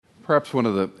perhaps one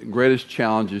of the greatest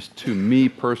challenges to me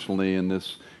personally in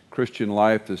this Christian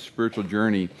life, this spiritual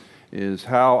journey, is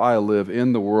how I live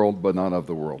in the world but not of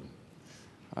the world.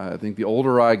 I think the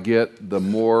older I get, the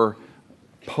more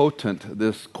potent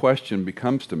this question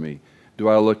becomes to me. Do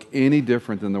I look any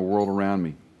different than the world around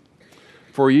me?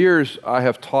 For years, I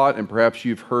have taught, and perhaps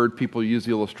you've heard people use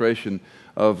the illustration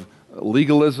of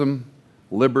legalism,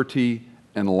 liberty,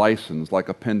 and license, like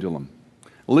a pendulum.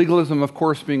 Legalism, of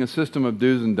course, being a system of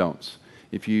do's and don'ts.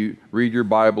 If you read your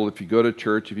Bible, if you go to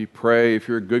church, if you pray, if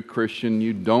you're a good Christian,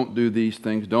 you don't do these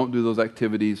things, don't do those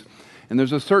activities. And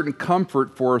there's a certain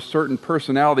comfort for a certain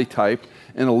personality type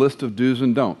in a list of do's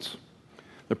and don'ts.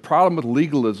 The problem with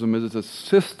legalism is it's a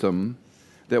system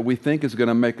that we think is going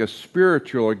to make us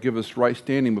spiritual or give us right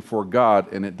standing before God,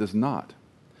 and it does not.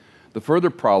 The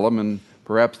further problem, and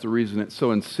perhaps the reason it's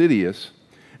so insidious,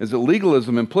 is that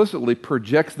legalism implicitly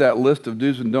projects that list of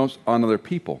do's and don'ts on other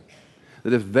people.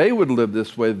 That if they would live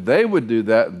this way, they would do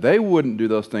that, they wouldn't do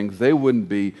those things, they wouldn't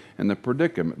be in the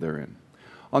predicament they're in.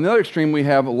 On the other extreme, we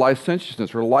have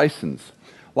licentiousness or license.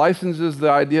 License is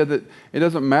the idea that it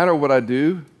doesn't matter what I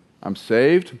do, I'm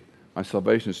saved, my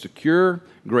salvation is secure,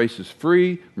 grace is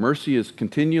free, mercy is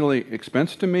continually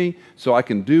expensed to me, so I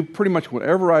can do pretty much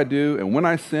whatever I do, and when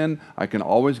I sin, I can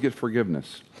always get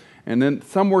forgiveness. And then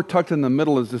somewhere tucked in the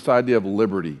middle is this idea of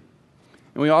liberty.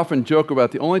 And we often joke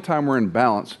about the only time we're in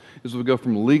balance is we go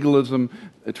from legalism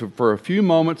for a few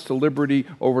moments to liberty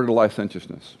over to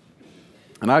licentiousness.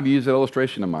 And I've used that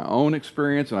illustration in my own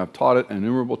experience, and I've taught it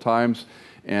innumerable times.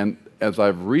 And as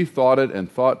I've rethought it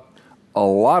and thought a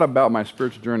lot about my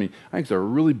spiritual journey, I think it's a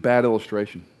really bad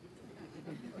illustration.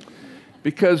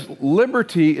 Because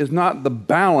liberty is not the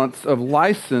balance of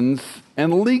license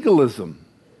and legalism.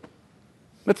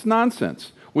 That's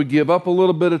nonsense. We give up a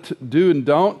little bit of do and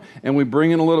don't, and we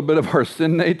bring in a little bit of our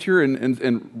sin nature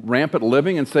and rampant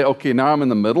living and say, okay, now I'm in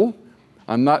the middle.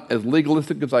 I'm not as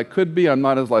legalistic as I could be. I'm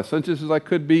not as licentious as I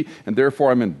could be, and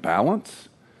therefore I'm in balance.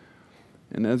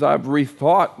 And as I've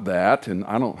rethought that, and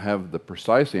I don't have the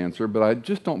precise answer, but I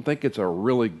just don't think it's a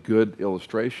really good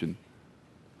illustration.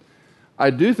 I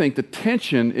do think the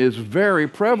tension is very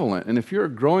prevalent, and if you're a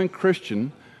growing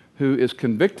Christian who is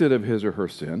convicted of his or her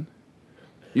sin,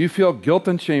 you feel guilt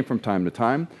and shame from time to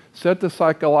time. Set the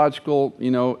psychological,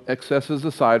 excesses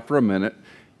aside for a minute.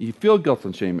 You feel guilt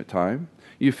and shame at times.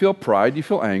 You feel pride. You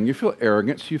feel anger. You feel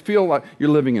arrogance. You feel like you're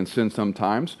living in sin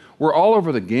sometimes. We're all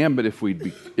over the gambit if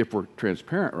we're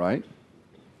transparent, right?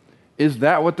 Is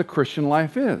that what the Christian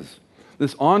life is?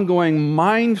 This ongoing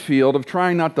minefield of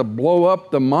trying not to blow up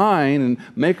the mind and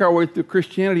make our way through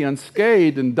Christianity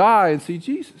unscathed and die and see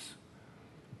Jesus.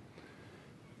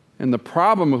 And the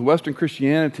problem with Western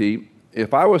Christianity,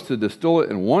 if I was to distill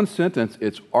it in one sentence,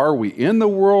 it's are we in the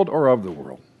world or of the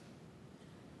world?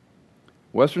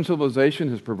 Western civilization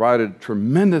has provided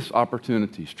tremendous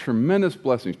opportunities, tremendous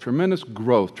blessings, tremendous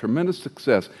growth, tremendous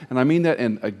success. And I mean that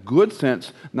in a good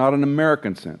sense, not an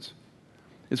American sense.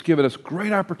 It's given us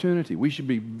great opportunity. We should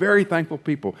be very thankful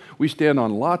people. We stand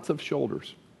on lots of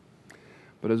shoulders.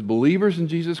 But as believers in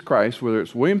Jesus Christ, whether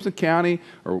it's Williamson County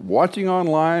or watching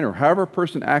online or however a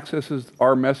person accesses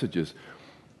our messages,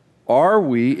 are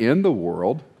we in the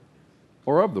world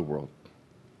or of the world?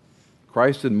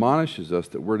 Christ admonishes us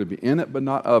that we're to be in it but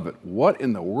not of it. What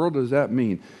in the world does that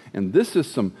mean? And this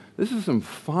is some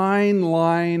fine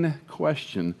line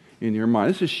question in your mind.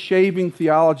 This is shaving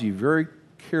theology very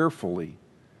carefully.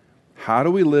 How do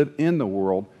we live in the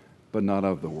world but not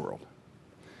of the world?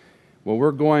 Well,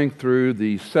 we're going through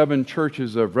the 7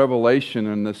 churches of Revelation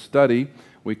in this study.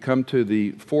 We come to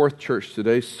the 4th church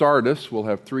today, Sardis. We'll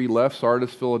have 3 left,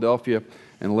 Sardis, Philadelphia,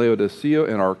 and Laodicea,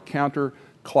 in our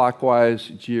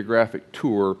counterclockwise geographic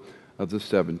tour of the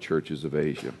 7 churches of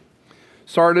Asia.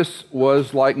 Sardis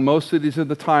was, like most cities at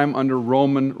the time, under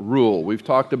Roman rule. We've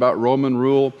talked about Roman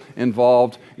rule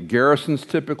involved garrisons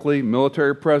typically,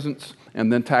 military presence,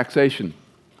 and then taxation.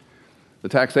 The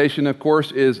taxation, of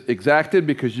course, is exacted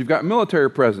because you've got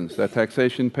military presence. That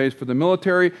taxation pays for the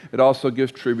military. It also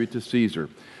gives tribute to Caesar.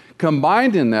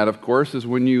 Combined in that, of course, is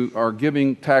when you are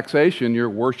giving taxation, you're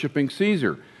worshiping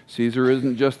Caesar. Caesar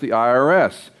isn't just the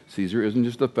IRS. Caesar isn't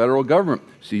just the federal government.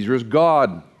 Caesar is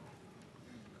God.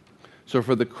 So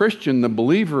for the Christian, the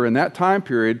believer in that time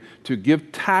period, to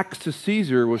give tax to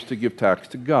Caesar was to give tax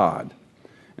to God.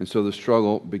 And so the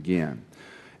struggle began.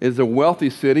 It is a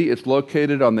wealthy city. It's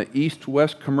located on the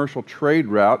east-west commercial trade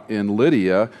route in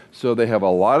Lydia, so they have a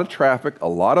lot of traffic, a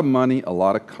lot of money, a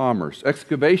lot of commerce.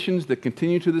 Excavations that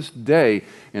continue to this day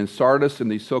in Sardis and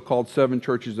these so-called 7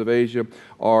 churches of Asia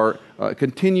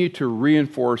continue to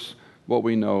reinforce what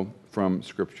we know from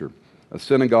Scripture. A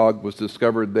synagogue was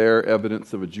discovered there,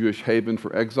 evidence of a Jewish haven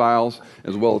for exiles,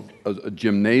 as well as a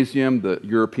gymnasium. The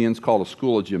Europeans called a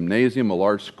school a gymnasium, a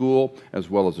large school, as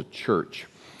well as a church.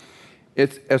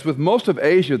 As with most of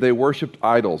Asia, they worshipped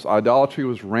idols. Idolatry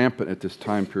was rampant at this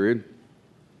time period.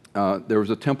 There was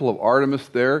a temple of Artemis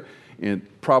there, and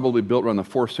probably built around the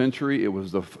 4th century. It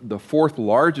was the fourth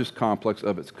largest complex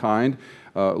of its kind.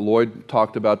 Lloyd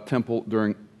talked about temple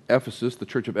during Ephesus, the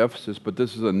Church of Ephesus, but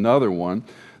this is another one.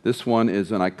 This one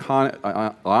is an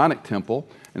Ionic temple,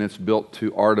 and it's built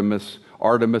to Artemis.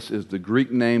 Artemis is the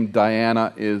Greek name.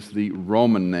 Diana is the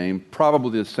Roman name,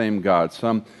 probably the same god.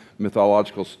 Some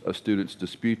mythological students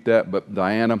dispute that, but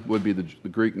Diana would be the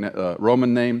Greek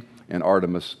Roman name, and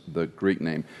Artemis the Greek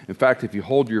name. In fact, if you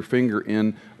hold your finger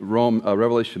in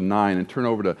Revelation 9 and turn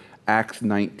over to Acts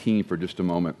 19 for just a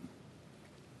moment.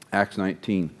 Acts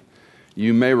 19.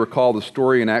 You may recall the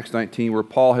story in Acts 19 where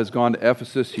Paul has gone to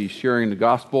Ephesus. He's sharing the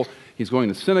gospel. He's going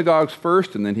to synagogues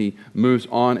first, and then he moves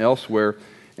on elsewhere.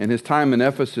 And his time in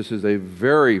Ephesus is a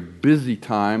very busy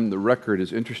time. The record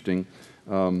is interesting,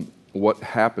 what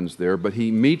happens there. But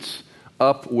he meets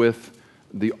up with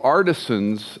the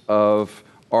artisans of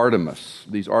Artemis.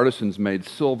 These artisans made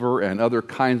silver and other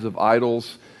kinds of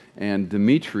idols. And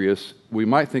Demetrius, we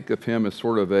might think of him as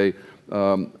sort of a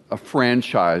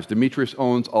franchise. Demetrius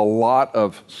owns a lot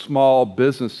of small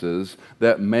businesses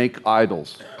that make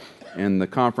idols. And the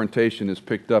confrontation is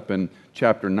picked up in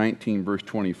chapter 19, verse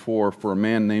 24, for a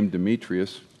man named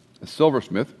Demetrius, a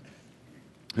silversmith,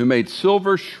 who made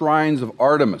silver shrines of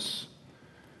Artemis,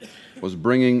 was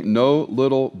bringing no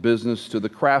little business to the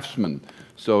craftsmen.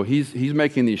 So he's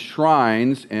making these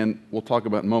shrines, and we'll talk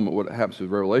about in a moment what happens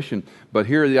with Revelation. But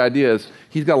here the idea is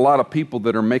he's got a lot of people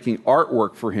that are making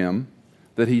artwork for him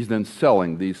that he's then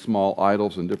selling, these small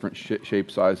idols in different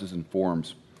shapes, sizes, and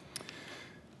forms.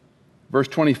 Verse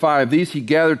 25, these he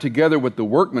gathered together with the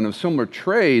workmen of similar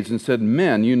trades and said,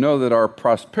 men, you know that our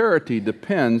prosperity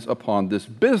depends upon this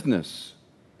business.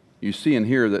 You see and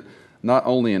hear that not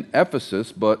only in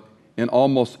Ephesus, but in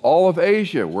almost all of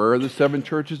Asia. Where are the 7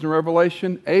 churches in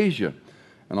Revelation? Asia.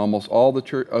 And almost all the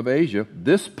church of Asia,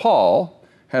 this Paul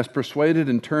has persuaded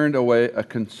and turned away a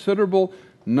considerable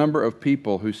number of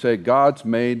people who say gods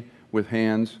made with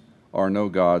hands are no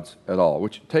gods at all,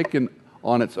 which taken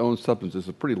on its own substance is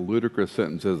a pretty ludicrous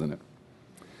sentence, isn't it?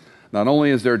 Not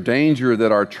only is there danger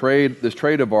that this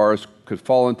trade of ours could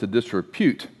fall into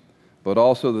disrepute, but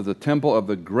also that the temple of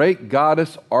the great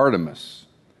goddess Artemis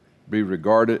be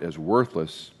regarded as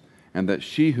worthless, and that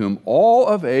she whom all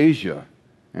of Asia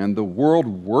and the world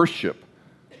worship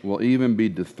will even be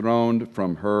dethroned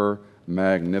from her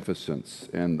magnificence.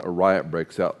 And a riot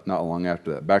breaks out not long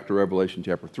after that. Back to Revelation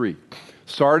chapter 3.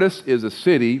 Sardis is a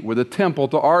city with a temple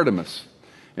to Artemis.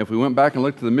 If we went back and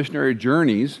looked at the missionary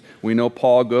journeys, we know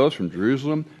Paul goes from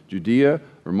Jerusalem, Judea,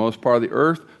 or most part of the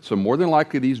earth. So more than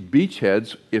likely these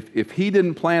beachheads, if he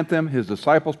didn't plant them, his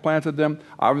disciples planted them.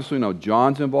 Obviously, we know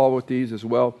John's involved with these as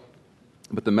well.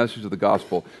 But the message of the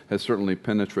gospel has certainly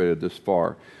penetrated this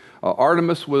far.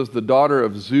 Artemis was the daughter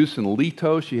of Zeus and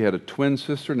Leto. She had a twin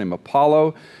sister named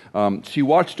Apollo. She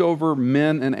watched over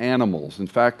men and animals. In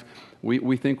fact,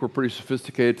 we think we're pretty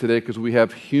sophisticated today because we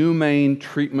have humane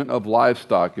treatment of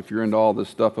livestock. If you're into all this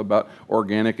stuff about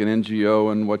organic and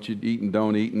NGO and what you eat and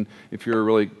don't eat, and if you're a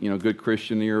really good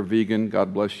Christian, you're a vegan,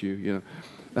 God bless you.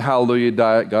 The Hallelujah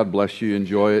diet, God bless you,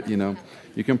 enjoy it.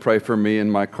 You can pray for me and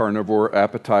my carnivore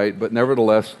appetite, but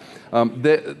nevertheless,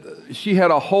 she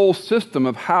had a whole system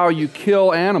of how you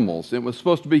kill animals. It was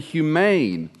supposed to be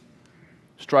humane.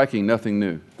 Striking, nothing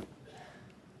new.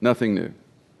 Nothing new.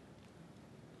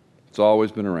 It's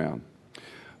always been around.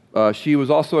 She was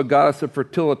also a goddess of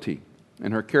fertility,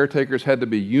 and her caretakers had to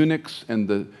be eunuchs, and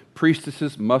the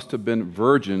priestesses must have been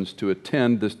virgins to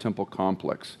attend this temple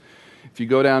complex. If you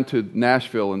go down to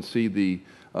Nashville and see the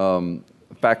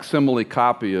facsimile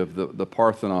copy of the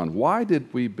Parthenon, why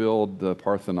did we build the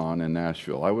Parthenon in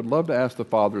Nashville? I would love to ask the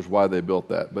fathers why they built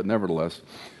that, but nevertheless,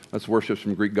 let's worship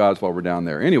some Greek gods while we're down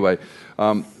there. Anyway,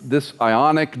 this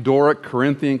Ionic, Doric,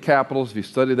 Corinthian capitals, if you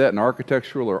study that in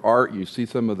architectural or art, you see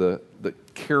some of the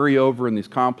carryover in these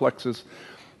complexes.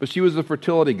 But she was a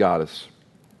fertility goddess.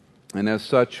 And as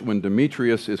such, when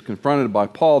Demetrius is confronted by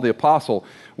Paul the Apostle,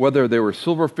 whether they were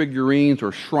silver figurines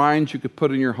or shrines you could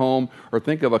put in your home, or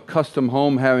think of a custom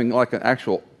home having like an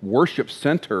actual worship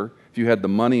center if you had the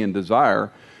money and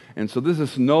desire. And so this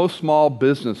is no small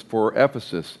business for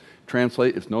Ephesus.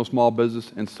 Translate, it's no small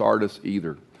business in Sardis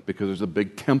either, because there's a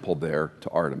big temple there to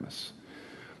Artemis.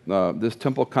 This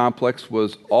temple complex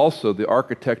was also the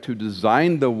architect who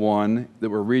designed the one that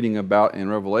we're reading about in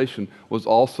Revelation was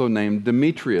also named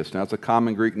Demetrius. Now, it's a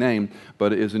common Greek name,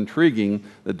 but it is intriguing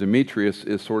that Demetrius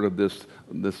is sort of this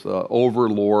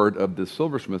overlord of the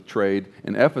silversmith trade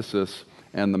in Ephesus,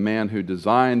 and the man who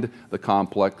designed the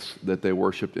complex that they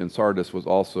worshipped in Sardis was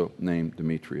also named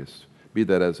Demetrius. Be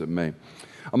that as it may.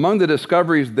 Among the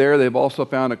discoveries there, they've also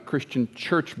found a Christian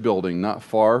church building not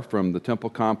far from the temple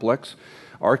complex.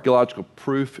 Archaeological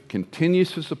proof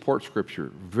continues to support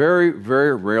Scripture. Very,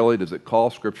 very rarely does it call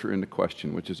Scripture into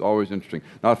question, which is always interesting.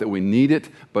 Not that we need it,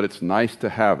 but it's nice to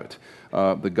have it.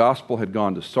 The gospel had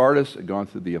gone to Sardis, had gone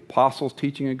through the apostles'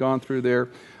 teaching had gone through there.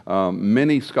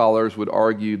 Many scholars would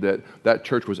argue that that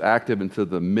church was active into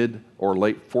the mid or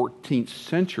late 14th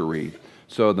century,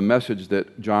 so the message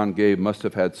that John gave must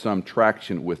have had some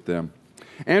traction with them.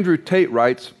 Andrew Tate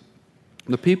writes,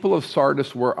 "The people of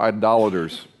Sardis were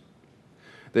idolaters.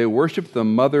 They worshipped the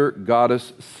mother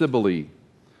goddess Cybele.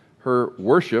 Her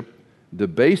worship,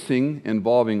 debasing,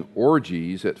 involving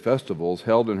orgies at festivals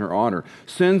held in her honor.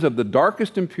 Sins of the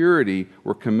darkest impurity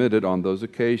were committed on those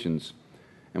occasions."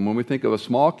 And when we think of a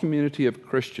small community of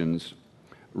Christians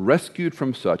rescued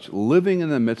from such, living in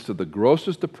the midst of the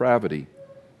grossest depravity,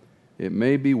 it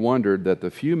may be wondered that the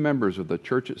few members of the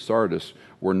church at Sardis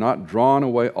were not drawn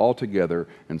away altogether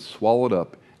and swallowed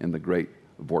up in the great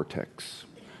vortex.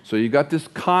 So you got this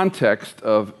context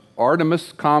of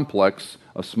Artemis complex,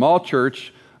 a small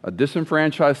church, a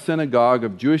disenfranchised synagogue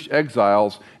of Jewish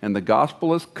exiles, and the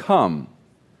gospel has come.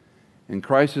 And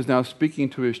Christ is now speaking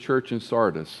to his church in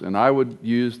Sardis. And I would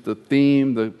use the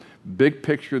theme, the big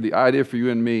picture, the idea for you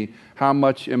and me, how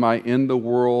much am I in the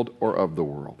world or of the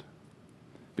world?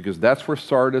 Because that's where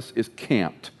Sardis is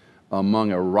camped,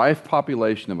 among a rife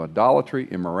population of idolatry,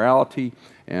 immorality,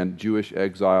 and Jewish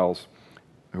exiles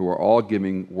who are all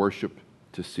giving worship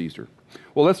to Caesar.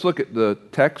 Well, let's look at the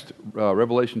text,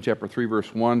 Revelation chapter 3,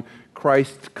 verse 1,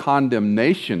 Christ's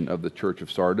condemnation of the church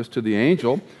of Sardis. To the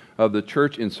angel of the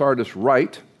church in Sardis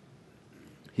write,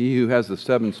 "He who has the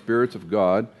 7 spirits of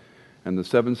God and the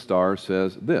 7 stars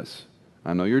says this,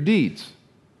 I know your deeds,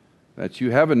 that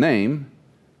you have a name,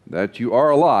 that you are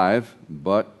alive,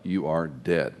 but you are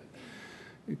dead."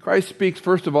 Christ speaks,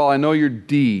 first of all, I know your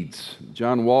deeds.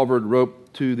 John Walvoord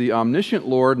wrote, "To the omniscient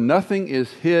Lord, nothing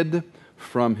is hid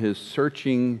from his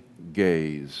searching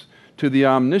gaze." To the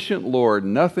omniscient Lord,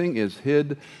 nothing is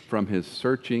hid from his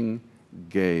searching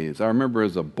gaze. I remember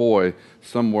as a boy,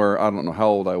 somewhere, I don't know how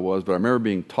old I was, but I remember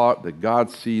being taught that God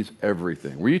sees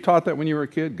everything. Were you taught that when you were a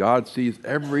kid? God sees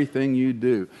everything you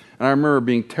do. And I remember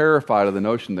being terrified of the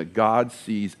notion that God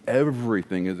sees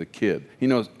everything as a kid. He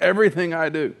knows everything I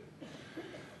do.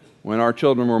 When our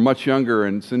children were much younger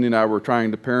and Cindy and I were trying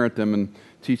to parent them and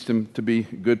teach them to be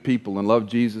good people and love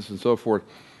Jesus and so forth,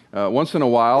 once in a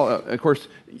while, of course,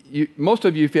 most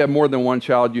of you, if you have more than one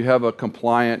child, you have a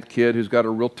compliant kid who's got a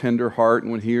real tender heart,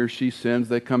 and when he or she sins,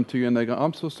 they come to you and they go,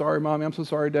 "I'm so sorry, Mommy, I'm so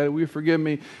sorry, Daddy, will you forgive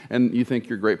me?" And you think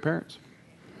you're great parents.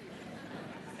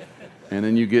 And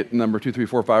then you get number 2, 3,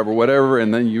 4, 5 or whatever,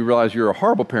 and then you realize you're a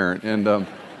horrible parent. And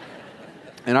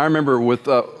I remember with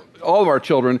all of our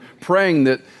children praying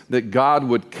that God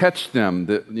would catch them,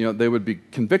 that they would be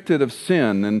convicted of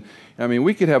sin. And I mean,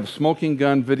 we could have smoking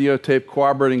gun, videotape,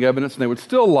 corroborating evidence, and they would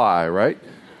still lie, right?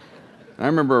 I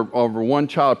remember over one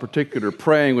child in particular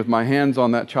praying with my hands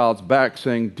on that child's back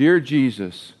saying, "Dear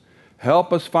Jesus,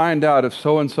 help us find out if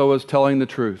so-and-so is telling the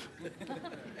truth.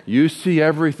 You see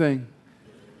everything.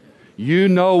 You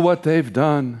know what they've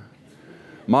done.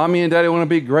 Mommy and Daddy want to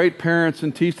be great parents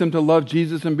and teach them to love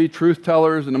Jesus and be truth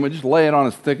tellers, and I'm going to just lay it on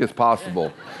as thick as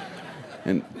possible.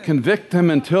 And convict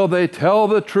them until they tell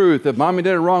the truth. If Mommy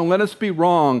did it wrong, let us be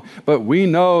wrong. But we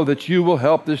know that you will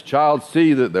help this child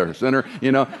see that they're a sinner,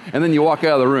 And then you walk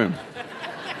out of the room.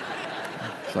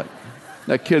 It's like,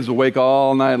 that kid's awake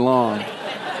all night long.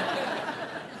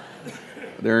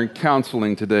 They're in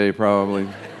counseling today, probably.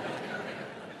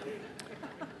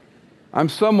 I'm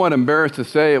somewhat embarrassed to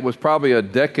say it was probably a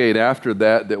decade after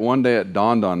that one day it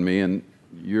dawned on me, and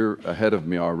you're ahead of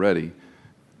me already.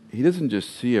 He doesn't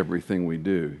just see everything we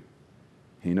do.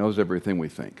 He knows everything we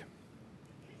think.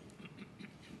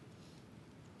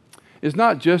 It's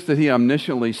not just that he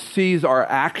omnisciently sees our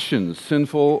actions,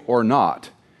 sinful or not.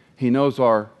 He knows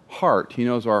our heart. He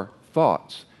knows our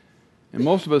thoughts. And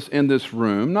most of us in this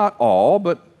room, not all,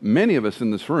 but many of us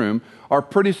in this room, are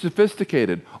pretty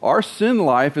sophisticated. Our sin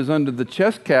life is under the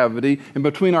chest cavity and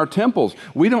between our temples.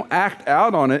 We don't act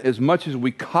out on it as much as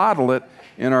we coddle it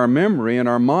in our memory, in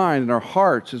our mind, in our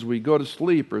hearts as we go to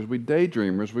sleep or as we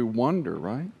daydream or as we wonder,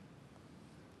 right?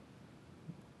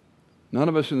 None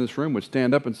of us in this room would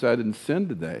stand up and say, I didn't sin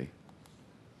today.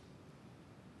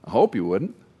 I hope you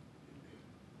wouldn't.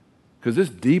 Because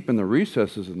it's deep in the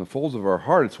recesses and the folds of our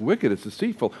heart. It's wicked, it's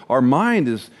deceitful. Our mind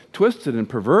is twisted and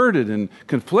perverted and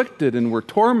conflicted, and we're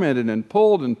tormented and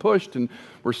pulled and pushed, and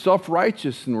we're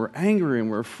self-righteous, and we're angry, and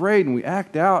we're afraid, and we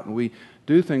act out, and we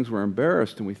do things we're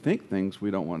embarrassed, and we think things we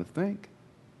don't want to think.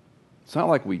 It's not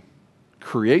like we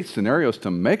create scenarios to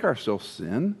make ourselves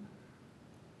sin.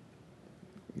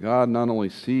 God not only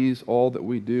sees all that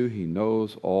we do, He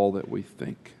knows all that we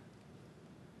think.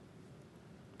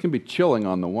 Can be chilling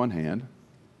on the one hand.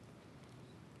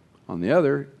 On the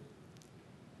other,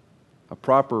 a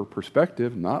proper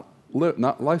perspective, not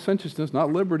licentiousness,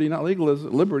 not liberty, not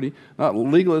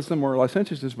legalism or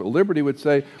licentiousness, but liberty would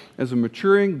say, as a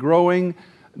maturing, growing,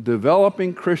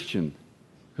 developing Christian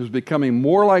who's becoming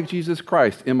more like Jesus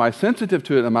Christ, am I sensitive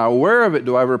to it? Am I aware of it?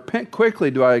 Do I repent quickly?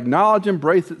 Do I acknowledge,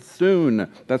 embrace it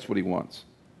soon? That's what He wants.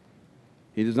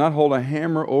 He does not hold a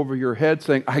hammer over your head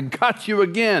saying, I got you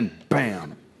again.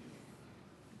 Bam.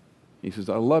 He says,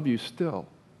 I love you still.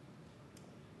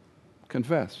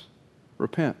 Confess.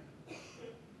 Repent.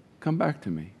 Come back to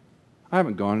me. I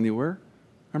haven't gone anywhere.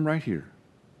 I'm right here.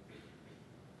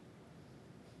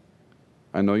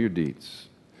 I know your deeds.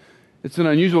 It's an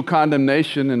unusual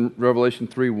condemnation in Revelation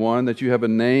 3:1 that you have a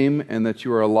name and that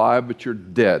you are alive, but you're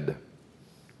dead.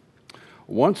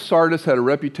 Once Sardis had a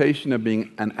reputation of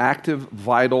being an active,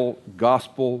 vital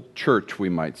gospel church, we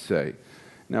might say.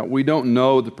 Now, we don't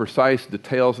know the precise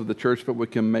details of the church, but we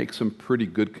can make some pretty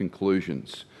good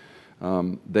conclusions.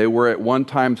 They were at one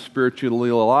time spiritually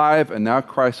alive, and now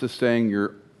Christ is saying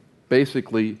you're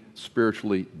basically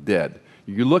spiritually dead.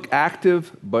 You look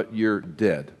active, but you're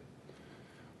dead.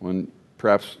 When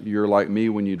perhaps you're like me,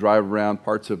 when you drive around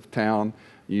parts of town,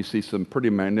 you see some pretty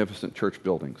magnificent church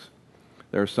buildings.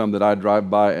 There are some that I drive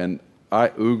by and I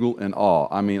oogle in awe.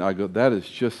 I mean, I go, that is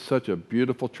just such a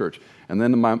beautiful church. And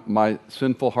then my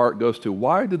sinful heart goes to,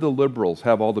 why do the liberals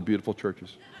have all the beautiful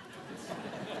churches?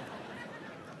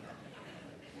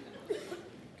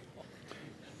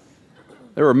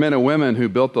 There were men and women who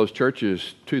built those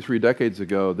churches 2-3 decades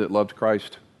ago that loved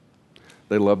Christ.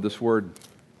 They loved this word.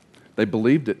 They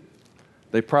believed it.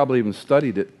 They probably even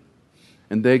studied it.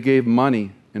 And they gave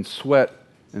money and sweat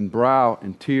and brow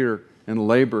and tear and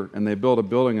labor, and they built a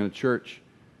building and a church.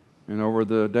 And over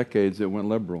the decades, it went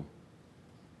liberal.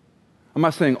 I'm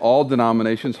not saying all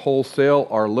denominations wholesale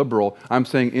are liberal. I'm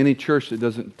saying any church that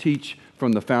doesn't teach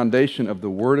from the foundation of the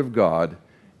Word of God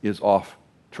is off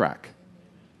track.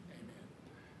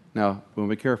 Now, we'll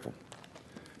be careful.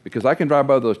 Because I can drive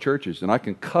by those churches and I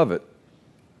can covet.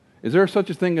 Is there such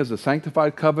a thing as a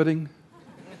sanctified coveting?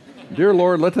 Dear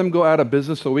Lord, let them go out of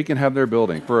business so we can have their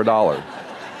building for $1.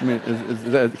 I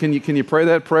mean, can you pray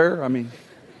that prayer? I mean,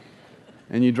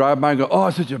 and you drive by and go, oh,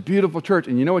 it's such a beautiful church.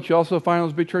 And you know what you also find in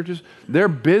those big churches? They're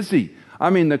busy.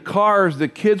 I mean, the cars, the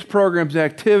kids' programs, the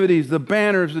activities, the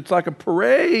banners, it's like a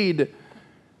parade.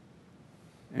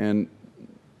 And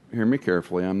hear me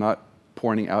carefully, I'm not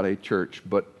pointing out a church,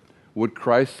 but would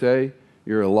Christ say,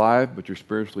 you're alive, but you're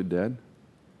spiritually dead?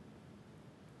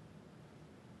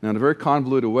 Now, in a very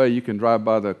convoluted way, you can drive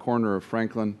by the corner of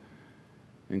Franklin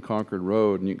and Concord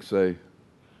Road, and you can say,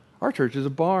 our church is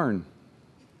a barn.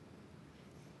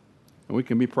 And we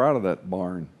can be proud of that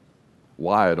barn.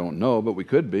 Why, I don't know, but we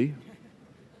could be.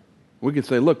 We could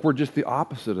say, look, we're just the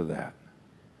opposite of that.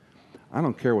 I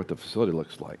don't care what the facility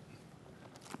looks like.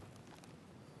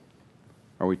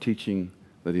 Are we teaching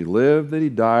that He lived, that He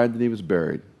died, that He was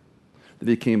buried, that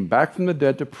He came back from the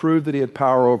dead to prove that He had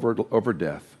power over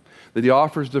death, that He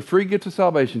offers the free gift of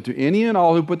salvation to any and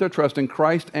all who put their trust in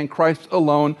Christ and Christ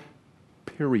alone,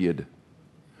 period.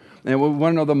 And we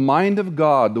want to know the mind of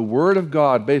God, the Word of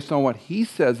God, based on what He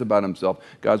says about Himself,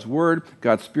 God's Word,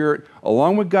 God's Spirit,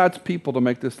 along with God's people to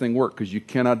make this thing work, because you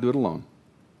cannot do it alone.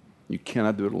 You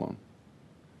cannot do it alone.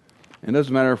 And it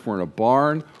doesn't matter if we're in a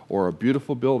barn or a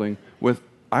beautiful building with,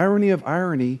 irony of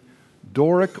irony,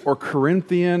 Doric or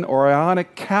Corinthian or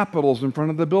Ionic capitals in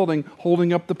front of the building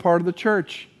holding up the part of the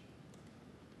church.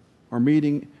 Or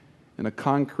meeting in a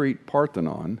concrete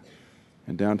Parthenon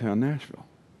in downtown Nashville.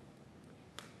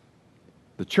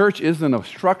 The church isn't a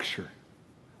structure.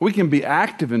 We can be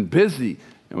active and busy,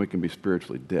 and we can be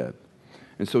spiritually dead.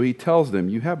 And so He tells them,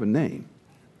 you have a name.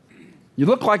 You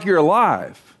look like you're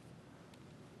alive.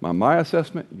 By my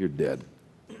assessment, you're dead.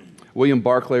 William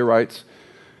Barclay writes,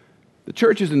 the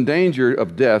church is in danger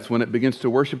of death when it begins to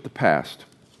worship the past,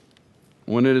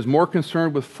 when it is more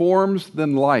concerned with forms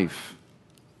than life.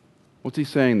 What's he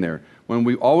saying there? When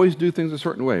we always do things a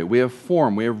certain way, we have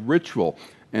form, we have ritual,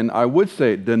 and I would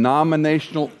say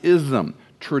denominationalism,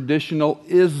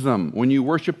 traditionalism. When you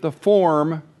worship the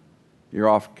form, you're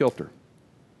off kilter.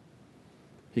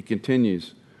 He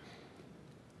continues,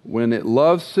 when it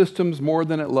loves systems more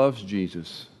than it loves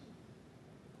Jesus,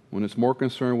 when it's more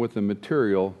concerned with the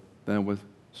material than with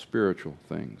spiritual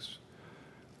things.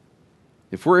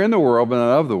 If we're in the world but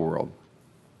not of the world,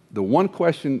 the one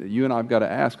question that you and I have got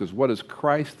to ask is, what does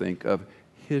Christ think of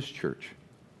His church?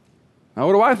 Now,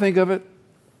 what do I think of it?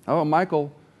 How about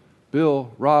Michael,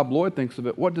 Bill, Rob, Lloyd thinks of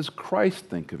it? What does Christ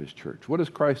think of His church? What does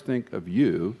Christ think of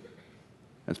you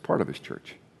as part of His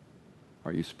church?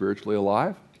 Are you spiritually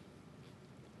alive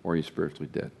or are you spiritually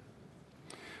dead?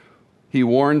 He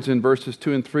warns in verses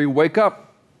 2 and 3, wake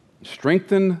up,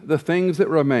 strengthen the things that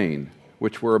remain,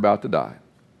 which were about to die.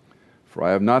 For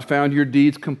I have not found your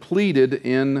deeds completed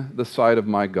in the sight of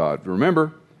my God.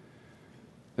 Remember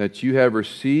that you have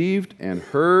received and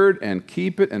heard, and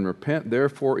keep it and repent.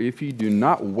 Therefore, if you do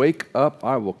not wake up,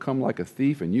 I will come like a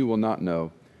thief, and you will not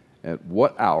know at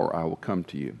what hour I will come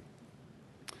to you.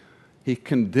 He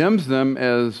condemns them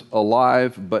as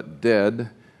alive but dead,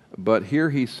 but here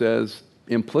he says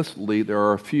implicitly there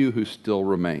are a few who still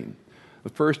remain. The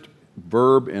first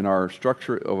verb in our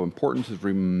structure of importance is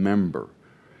remember.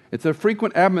 It's a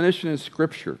frequent admonition in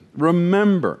Scripture.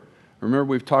 Remember. Remember,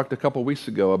 we've talked a couple weeks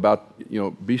ago about,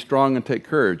 be strong and take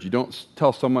courage. You don't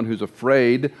tell someone who's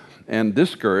afraid and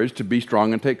discouraged to be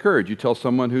strong and take courage. You tell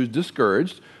someone who's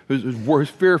discouraged, who's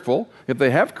fearful. If they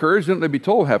have courage, then they be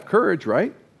told, have courage,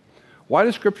 right? Why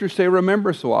does Scripture say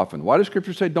remember so often? Why does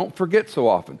Scripture say don't forget so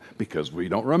often? Because we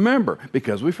don't remember,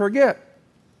 because we forget.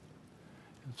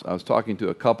 So I was talking to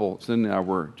a couple, Cindy and I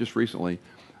were just recently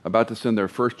about to send their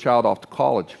first child off to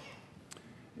college.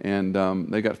 And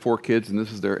they got 4 kids, and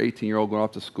this is their 18-year-old going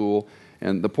off to school.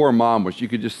 And the poor mom you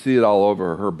could just see it all over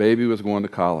her. Her baby was going to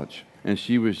college, and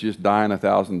she was just dying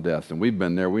 1,000 deaths. And we've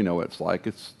been there. We know what it's like.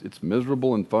 It's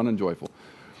miserable and fun and joyful.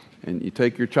 And you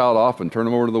take your child off and turn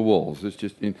them over to the wolves. It's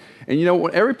just, and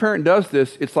when every parent does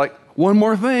this, it's like, one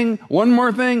more thing,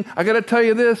 I got to tell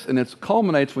you this. And it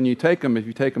culminates when you take them, if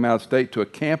you take them out of state, to a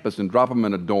campus and drop them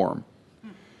in a dorm.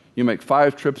 You make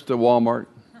 5 trips to Walmart.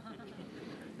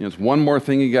 It's one more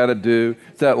thing you got to do.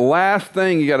 It's that last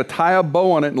thing, you got to tie a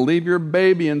bow on it and leave your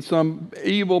baby in some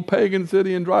evil pagan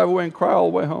city and drive away and cry all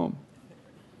the way home.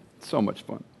 It's so much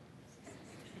fun.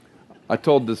 I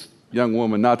told this young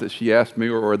woman, not that she asked me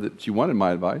or that she wanted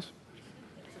my advice,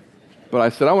 but I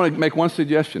said, I want to make one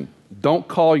suggestion. Don't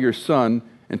call your son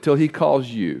until he calls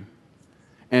you.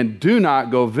 And do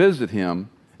not go visit him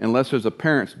unless there's a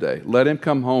parents' day. Let him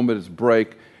come home at his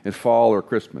break at fall or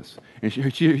Christmas. And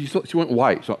she went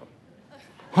white. So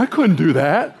I couldn't do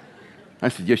that. I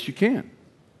said, yes, you can.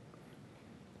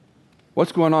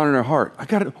 What's going on in her heart? I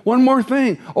got one more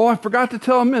thing. Oh, I forgot to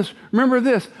tell him this. Remember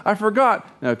this. I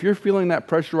forgot. Now, if you're feeling that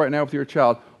pressure right now with your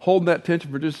child, hold that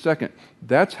tension for just a second.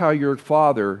 That's how your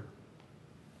father,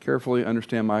 carefully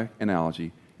understand my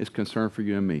analogy, is concerned for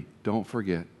you and me. Don't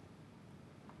forget.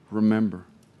 Remember.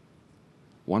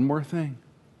 One more thing.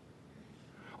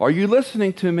 Are you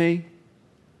listening to me?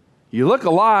 You look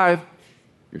alive.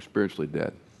 You're spiritually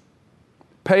dead.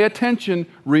 Pay attention.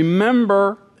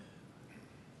 Remember,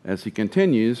 as he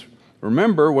continues,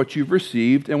 remember what you've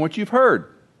received and what you've heard,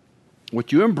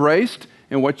 what you embraced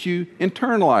and what you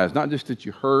internalized. Not just that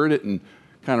you heard it and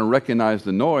kind of recognized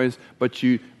the noise, but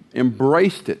you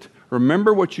embraced it.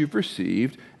 Remember what you've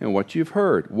received and what you've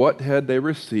heard. What had they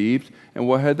received and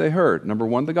what had they heard? Number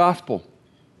 1, the gospel.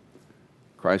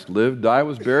 Christ lived, died,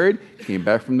 was buried, came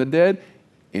back from the dead.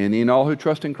 Any and all who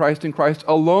trust in Christ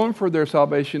alone for their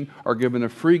salvation are given a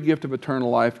free gift of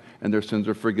eternal life, and their sins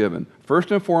are forgiven.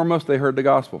 First and foremost, they heard the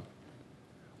gospel.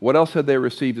 What else had they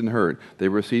received and heard? They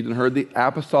received and heard the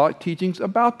apostolic teachings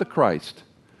about the Christ.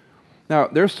 Now,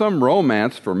 there's some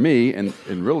romance for me, and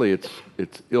really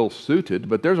it's ill-suited,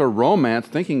 but there's a romance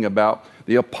thinking about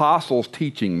the apostles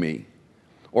teaching me,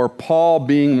 or Paul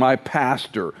being my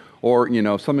pastor, or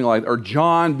something like, or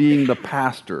John being the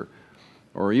pastor,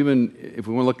 or even if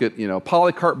we want to look at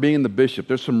Polycarp being the bishop.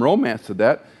 There's some romance to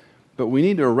that, but we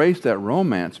need to erase that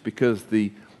romance because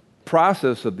the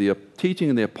process of the teaching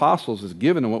of the apostles is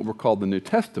given in what we're called the New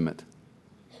Testament.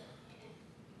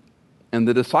 And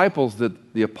the disciples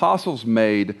that the apostles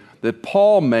made, that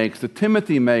Paul makes, that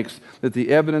Timothy makes, that the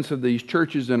evidence of these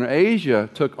churches in Asia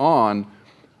took on,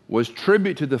 was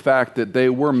tribute to the fact that they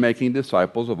were making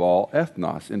disciples of all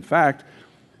ethnos. In fact,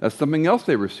 that's something else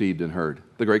they received and heard,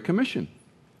 the Great Commission.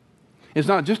 It's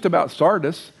not just about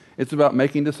Sardis, it's about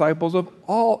making disciples of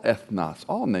all ethnos,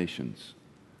 all nations.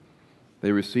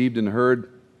 They received and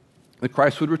heard that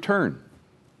Christ would return.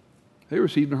 They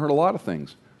received and heard a lot of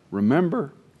things.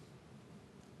 Remember,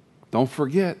 don't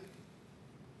forget,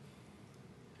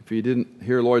 If you didn't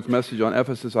hear Lloyd's message on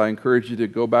Ephesus, I encourage you to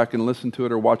go back and listen to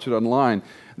it or watch it online.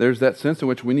 There's that sense in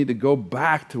which we need to go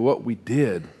back to what we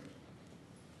did.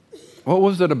 What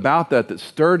was it about that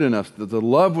stirred in us, that the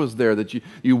love was there, that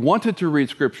you wanted to read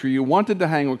Scripture, you wanted to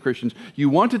hang with Christians, you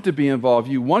wanted to be involved,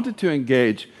 you wanted to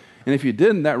engage. And if you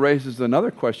didn't, that raises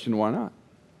another question, why not?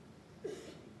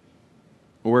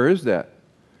 Where is that?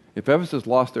 If Ephesus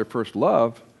lost their first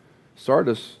love,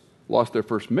 Sardis lost their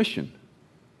first mission,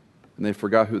 and they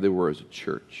forgot who they were as a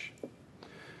church.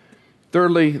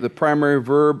 Thirdly, the primary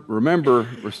verb, remember,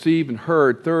 receive, and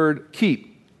heard. Third,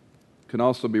 keep, can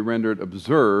also be rendered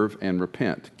observe and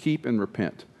repent. Keep and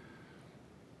repent.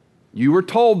 You were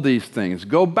told these things.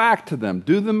 Go back to them.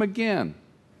 Do them again.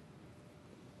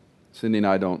 Cindy and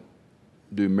I don't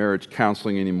do marriage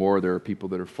counseling anymore. There are people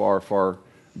that are far, far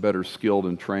better skilled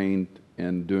and trained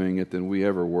in doing it than we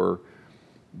ever were.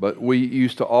 But we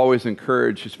used to always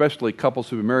encourage, especially couples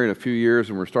who've been married a few years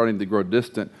and were starting to grow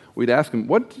distant, we'd ask them,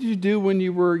 what did you do when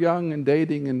you were young and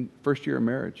dating in first year of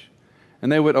marriage? And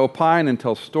they would opine and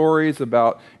tell stories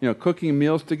about, cooking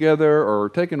meals together or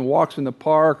taking walks in the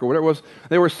park or whatever it was.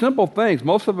 They were simple things.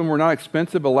 Most of them were not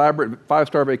expensive, elaborate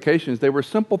five-star vacations. They were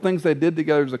simple things they did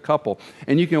together as a couple.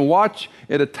 And you can watch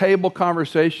at a table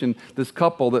conversation this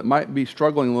couple that might be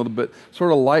struggling a little bit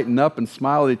sort of lighten up and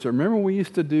smile at each other. Remember what we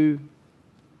used to do?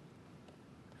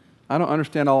 I don't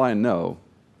understand all I know.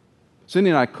 Cindy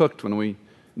and I cooked when we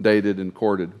dated and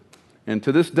courted. And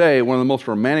to this day, one of the most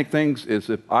romantic things is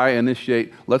if I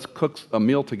initiate, let's cook a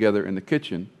meal together in the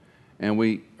kitchen, and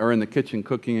we are in the kitchen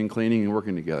cooking and cleaning and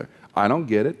working together. I don't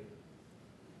get it,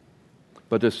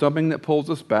 but there's something that pulls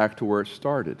us back to where it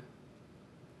started.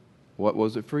 What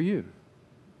was it for you?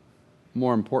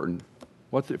 More important,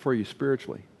 what's it for you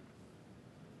spiritually?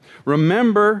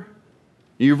 Remember,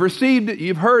 you've received it,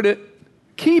 you've heard it,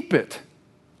 keep it,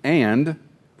 and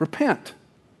repent.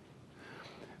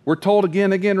 We're told again,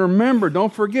 remember,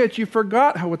 don't forget. You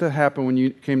forgot what that happened when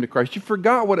you came to Christ. You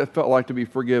forgot what it felt like to be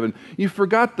forgiven. You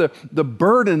forgot the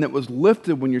burden that was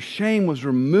lifted when your shame was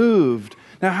removed.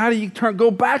 Now, how do you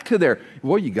go back to there?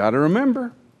 Well, you got to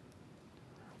remember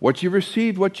what you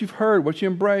received, what you've heard, what you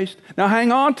embraced. Now,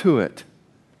 hang on to it.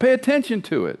 Pay attention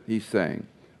to it, he's saying.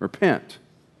 Repent.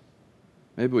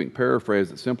 Maybe we can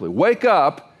paraphrase it simply. Wake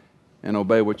up and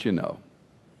obey what you know.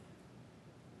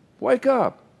 Wake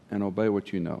up and obey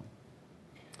what you know.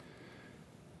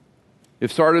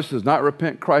 If Sardis does not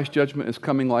repent, Christ's judgment is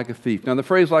coming like a thief. Now, the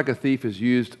phrase like a thief is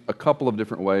used a couple of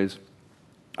different ways.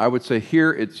 I would say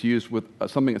here it's used with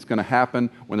something that's going to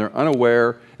happen when they're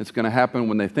unaware. It's going to happen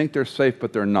when they think they're safe,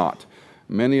 but they're not.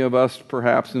 Many of us,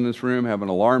 perhaps in this room, have an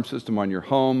alarm system on your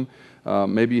home.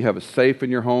 Maybe you have a safe in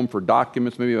your home for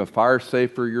documents. Maybe you have a fire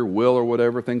safe for your will or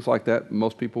whatever, things like that.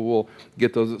 Most people will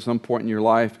get those at some point in your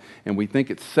life. And we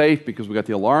think it's safe because we got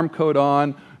the alarm code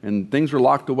on and things are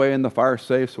locked away in the fire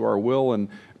safe, so our will and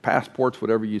passports,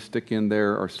 whatever you stick in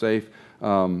there, are safe.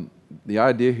 The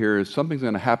idea here is something's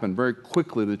going to happen very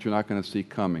quickly that you're not going to see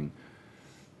coming.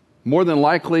 More than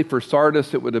likely, for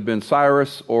Sardis, it would have been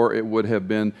Cyrus or it would have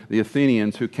been the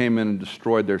Athenians who came in and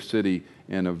destroyed their city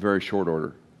in a very short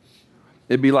order.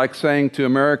 It'd be like saying to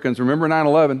Americans, remember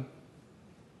 9/11?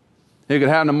 It could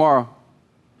happen tomorrow.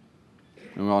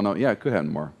 And we all know, yeah, it could happen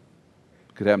tomorrow.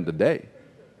 It could happen today.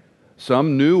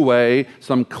 Some new way,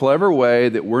 some clever way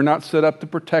that we're not set up to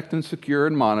protect and secure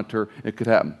and monitor, it could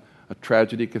happen. A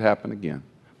tragedy could happen again.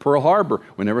 Pearl Harbor,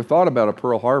 we never thought about a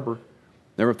Pearl Harbor.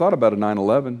 Never thought about a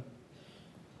 9/11.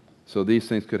 So these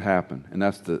things could happen, and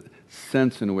that's the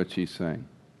sense in which he's saying.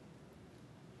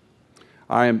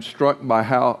 I am struck by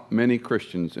how many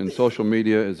Christians, and social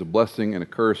media is a blessing and a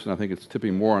curse, and I think it's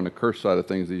tipping more on the curse side of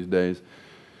things these days,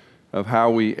 of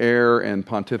how we err and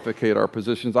pontificate our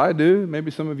positions. I do,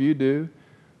 maybe some of you do,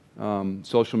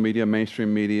 social media,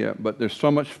 mainstream media, but there's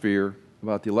so much fear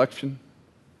about the election.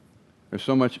 There's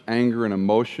so much anger and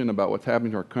emotion about what's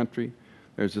happening to our country.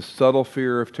 There's a subtle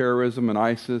fear of terrorism and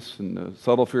ISIS, and the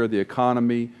subtle fear of the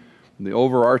economy, and the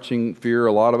overarching fear,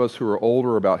 a lot of us who are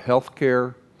older, about health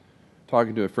care.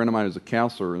 Talking to a friend of mine who's a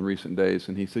counselor in recent days,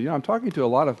 and he said, I'm talking to a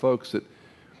lot of folks that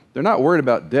they're not worried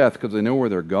about death because they know where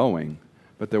they're going,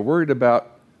 but they're worried about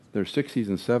their 60s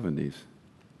and 70s.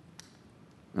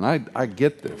 And I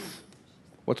get this.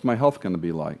 What's my health going to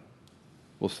be like?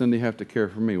 Will Cindy have to care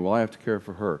for me? Will I have to care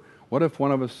for her? What if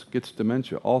one of us gets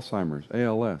dementia, Alzheimer's,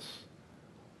 ALS,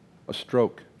 a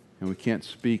stroke, and we can't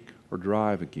speak or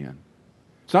drive again?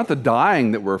 It's not the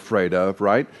dying that we're afraid of,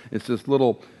 right? It's this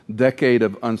little decade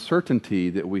of uncertainty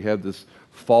that we have this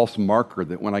false marker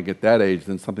that when I get that age,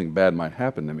 then something bad might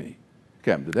happen to me. It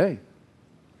could happen today.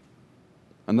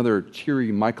 Another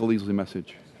cheery Michael Easley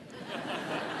message.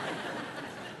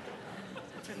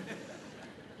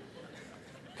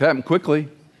 It happened quickly. You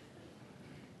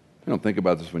don't think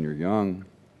about this when you're young.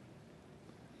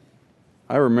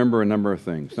 I remember a number of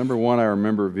things. Number one, I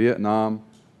remember Vietnam,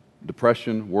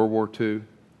 Depression, World War II.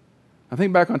 I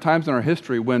think back on times in our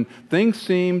history when things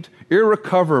seemed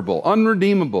irrecoverable,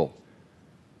 unredeemable.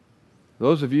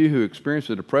 Those of you who experienced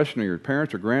the Depression, or your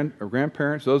parents or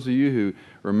grandparents, those of you who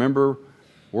remember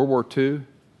World War II,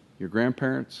 your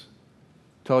grandparents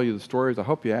tell you the stories, I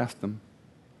hope you ask them.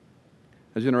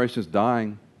 A generation is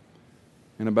dying.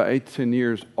 In about 8 to 10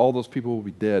 years, all those people will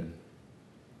be dead.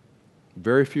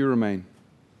 Very few remain.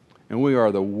 And we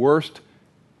are the worst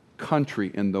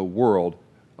country in the world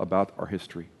about our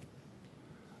history.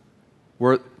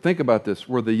 Think about this.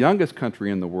 We're the youngest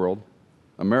country in the world.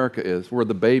 America is. We're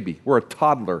the baby. We're a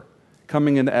toddler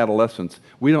coming into adolescence.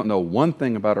 We don't know one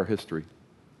thing about our history.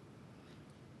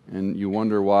 And you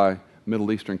wonder why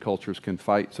Middle Eastern cultures can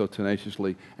fight so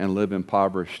tenaciously and live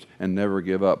impoverished and never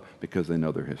give up, because they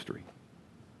know their history.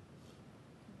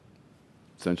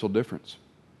 Essential difference.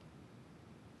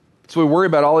 So we worry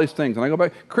about all these things. And I go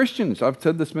back, Christians, I've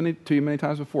said this to you many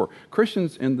times before.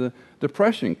 Christians in the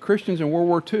Depression, Christians in World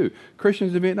War II,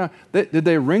 Christians in Vietnam, did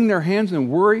they wring their hands and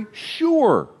worry?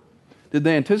 Sure. Did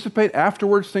they anticipate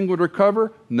afterwards things would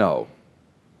recover? No.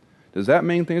 Does that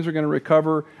mean things are going to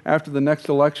recover after the next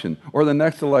election or the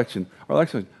next election or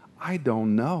election? I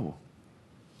don't know.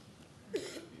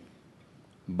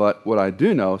 But what I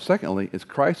do know, secondly, is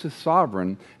Christ is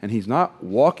sovereign, and he's not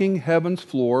walking heaven's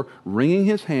floor, wringing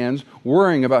his hands,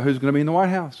 worrying about who's going to be in the White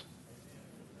House.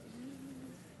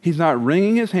 He's not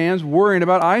wringing his hands, worrying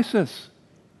about ISIS.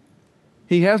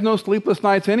 He has no sleepless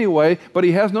nights anyway, but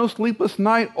he has no sleepless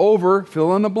night over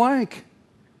fill in the blank.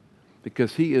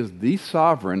 Because he is the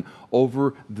sovereign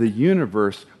over the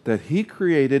universe that he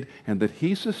created and that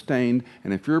he sustained,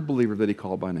 and if you're a believer, that he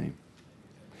called by name.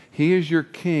 He is your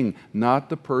king, not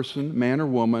the person, man or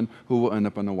woman, who will end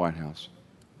up in the White House.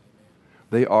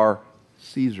 They are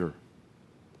Caesar.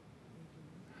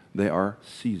 They are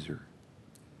Caesar.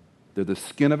 They're the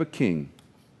skin of a king.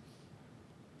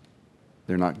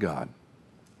 They're not God.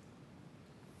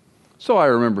 So I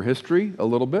remember history a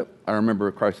little bit. I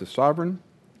remember Christ is sovereign.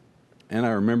 And I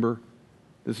remember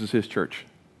this is his church,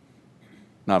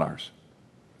 not ours.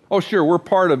 Oh, sure, we're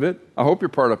part of it. I hope you're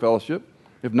part of fellowship.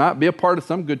 If not, be a part of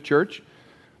some good church.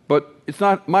 But it's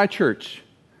not my church.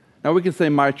 Now, we can say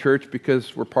my church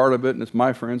because we're part of it and it's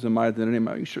my friends and my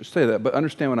identity. You should say that, but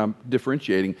understand what I'm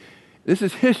differentiating. This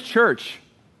is his church.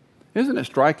 Isn't it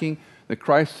striking that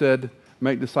Christ said,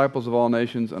 make disciples of all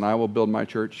nations and I will build my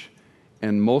church?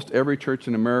 And most every church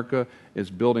in America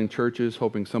is building churches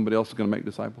hoping somebody else is going to make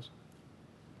disciples.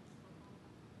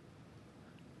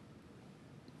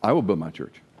 I will build my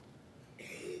church.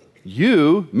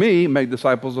 You, me, make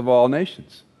disciples of all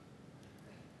nations.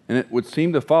 And it would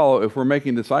seem to follow, if we're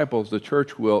making disciples, the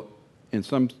church will, in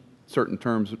some certain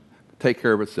terms, take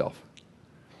care of itself.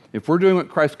 If we're doing what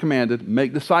Christ commanded,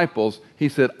 make disciples, he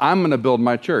said, I'm going to build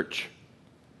my church.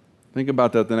 Think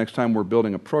about that the next time we're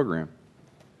building a program.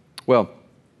 Well,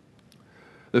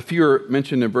 the few are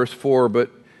mentioned in verse 4,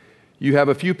 but you have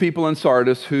a few people in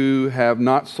Sardis who have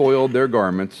not soiled their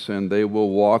garments, and they will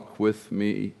walk with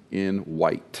me in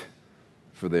white,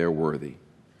 for they are worthy.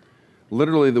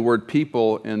 Literally, the word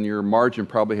people in your margin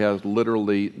probably has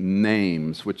literally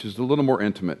names, which is a little more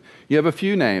intimate. You have a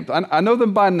few names. I know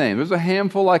them by name. There's a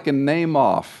handful I can name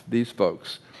off, these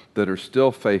folks that are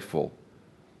still faithful,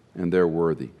 and they're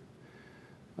worthy.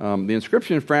 There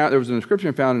was an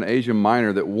inscription found in Asia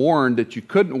Minor that warned that you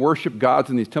couldn't worship gods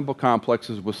in these temple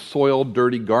complexes with soiled,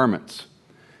 dirty garments.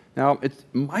 Now, it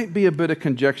might be a bit of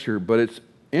conjecture, but it's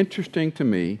interesting to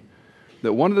me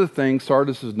that one of the things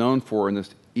Sardis is known for in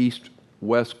this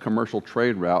east-west commercial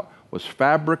trade route was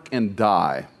fabric and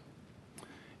dye.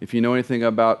 If you know anything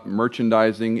about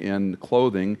merchandising and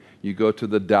clothing, you go to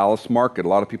the Dallas market. A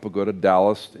lot of people go to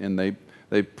Dallas and they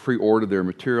pre-order their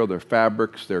material, their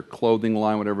fabrics, their clothing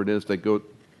line, whatever it is. They go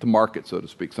to market, so to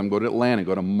speak. Some go to Atlanta,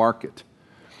 go to market.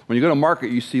 When you go to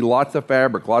market, you see lots of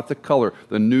fabric, lots of color,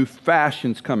 the new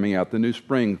fashions coming out, the new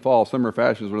spring, fall, summer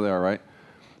fashions, where they are, right?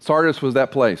 Sardis was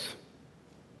that place.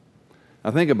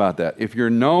 Now think about that. If you're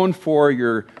known for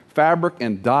your fabric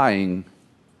and dyeing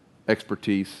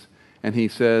expertise, and he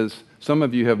says, some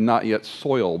of you have not yet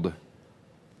soiled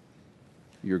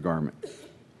your garment.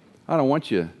 I don't want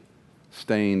you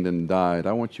stained and dyed.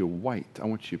 I want you white. I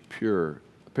want you pure.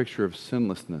 A picture of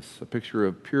sinlessness, a picture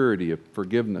of purity, of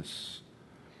forgiveness.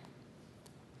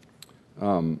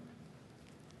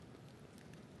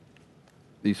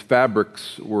 These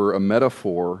fabrics were a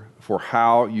metaphor for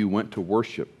how you went to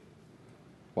worship.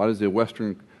 Why does the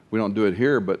Western, we don't do it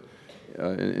here, but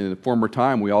in a former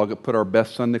time, we all put our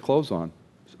best Sunday clothes on.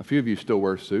 A few of you still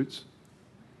wear suits.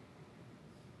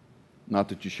 Not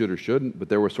that you should or shouldn't, but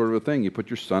there was sort of a thing. You put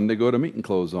your Sunday go-to-meeting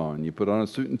clothes on. You put on a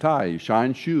suit and tie. You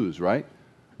shine shoes, right?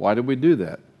 Why did we do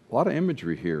that? A lot of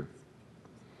imagery here.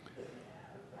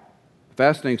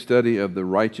 Fascinating study of the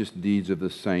righteous deeds of the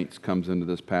saints comes into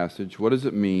this passage. What does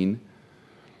it mean?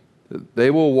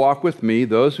 They will walk with me,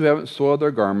 those who haven't soiled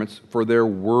their garments, for they're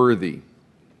worthy.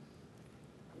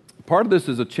 Part of this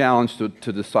is a challenge to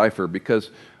decipher, because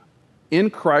in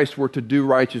Christ we're to do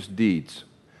righteous deeds.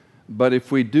 But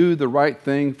if we do the right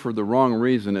thing for the wrong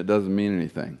reason, it doesn't mean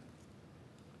anything.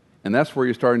 And that's where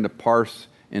you're starting to parse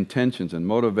intentions and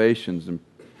motivations. And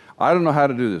I don't know how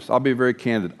to do this. I'll be very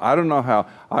candid. I don't know how.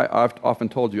 I've often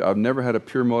told you I've never had a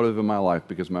pure motive in my life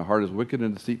because my heart is wicked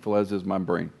and deceitful, as is my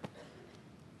brain.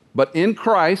 But in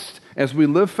Christ, as we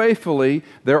live faithfully,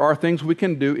 there are things we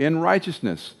can do in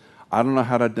righteousness. I don't know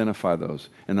how to identify those.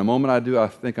 And the moment I do, I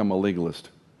think I'm a legalist.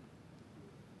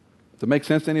 Does it make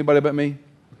sense to anybody but me?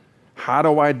 How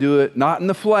do I do it? Not in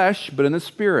the flesh, but in the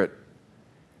spirit.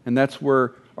 And that's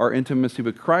where our intimacy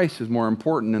with Christ is more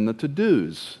important than the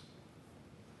to-dos.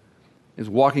 Is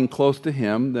walking close to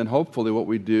Him, then hopefully what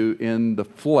we do in the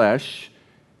flesh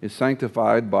is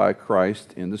sanctified by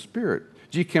Christ in the Spirit.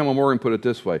 G. Campbell Morgan put it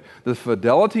this way: the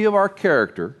fidelity of our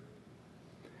character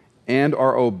and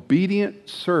our obedient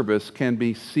service can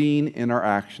be seen in our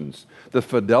actions. The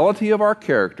fidelity of our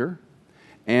character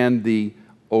and the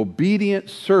obedient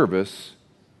service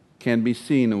can be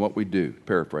seen in what we do.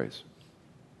 Paraphrase.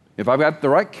 If I've got the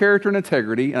right character and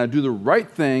integrity and I do the right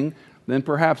thing, then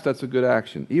perhaps that's a good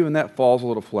action. Even that falls a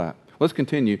little flat. Let's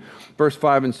continue. Verse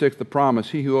 5 and 6, the promise: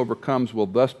 he who overcomes will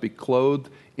thus be clothed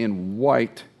in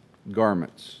white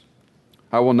garments.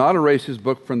 I will not erase his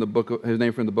name from the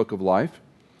book of life,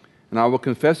 and I will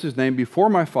confess his name before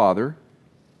my Father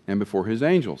and before his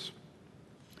angels.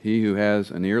 He who has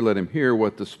an ear, let him hear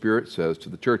what the Spirit says to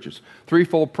the churches.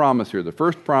 Threefold promise here. The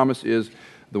first promise is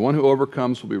the one who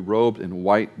overcomes will be robed in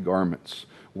white garments.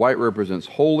 White represents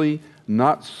holy,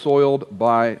 not soiled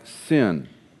by sin.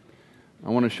 I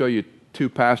want to show you two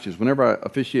passages. Whenever I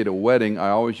officiate a wedding, I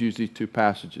always use these two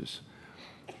passages.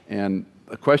 And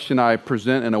a question I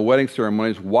present in a wedding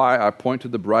ceremony is why I point to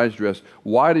the bride's dress.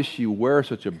 Why does she wear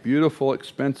such a beautiful,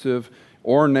 expensive,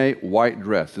 ornate white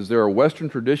dress? Is there a Western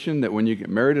tradition that when you get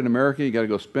married in America, you got to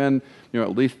go spend,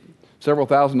 at least several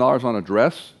 $1,000s on a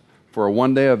dress for a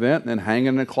one-day event and then hang it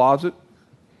in a closet?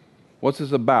 What's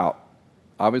this about?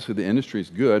 Obviously, the industry is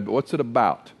good, but what's it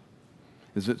about?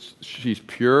 Is it she's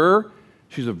pure?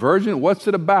 She's a virgin? What's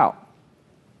it about?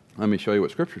 Let me show you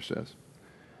what Scripture says.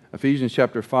 Ephesians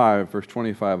chapter 5, verse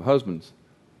 25, husbands,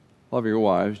 love your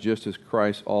wives, just as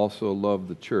Christ also loved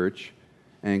the church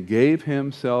and gave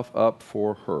himself up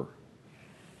for her.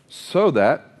 So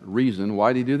that, reason,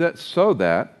 why did he do that? So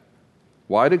that,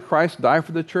 why did Christ die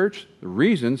for the church? The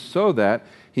reason, so that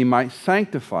he might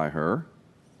sanctify her,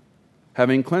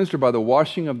 having cleansed her by the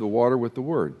washing of the water with the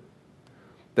word,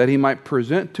 that he might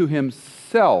present to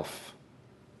himself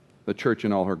the church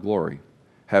in all her glory,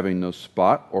 having no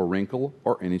spot or wrinkle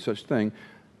or any such thing,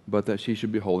 but that she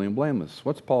should be holy and blameless.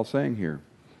 What's Paul saying here?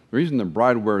 The reason the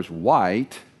bride wears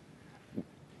white,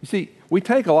 you see, we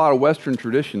take a lot of Western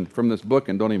tradition from this book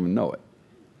and don't even know it.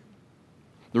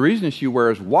 The reason she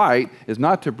wears white is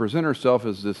not to present herself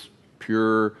as this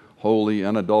pure, holy,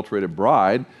 unadulterated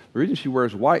bride. The reason she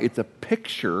wears white, it's a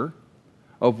picture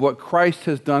of what Christ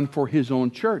has done for his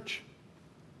own church.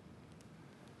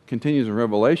 Continues in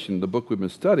Revelation, the book we've been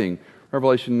studying,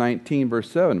 Revelation 19,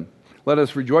 verse 7. Let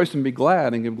us rejoice and be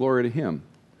glad and give glory to him.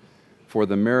 For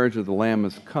the marriage of the Lamb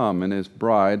has come, and his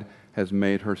bride has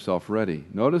made herself ready.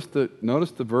 Notice the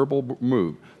verbal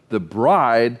move. The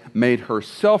bride made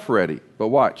herself ready. But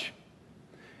watch.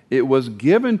 It was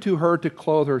given to her to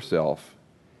clothe herself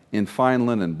in fine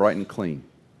linen, bright and clean.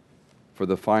 For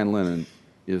the fine linen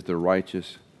is the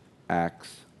righteous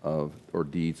acts of or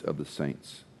deeds of the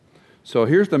saints. So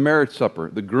here's the marriage supper.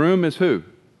 The groom is who?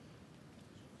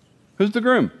 Who's the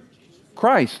groom?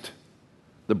 Christ.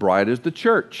 The bride is the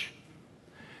church.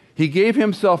 He gave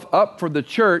himself up for the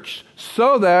church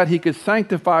so that he could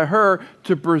sanctify her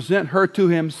to present her to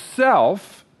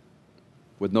himself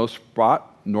with no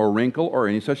spot, nor wrinkle, or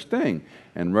any such thing.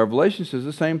 And Revelation says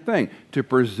the same thing, to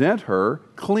present her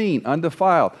clean,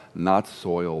 undefiled, not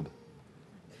soiled.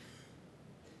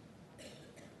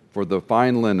 For the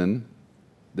fine linen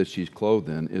that she's clothed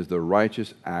in is the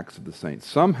righteous acts of the saints.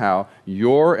 Somehow,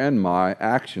 your and my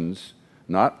actions,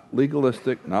 not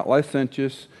legalistic, not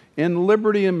licentious, in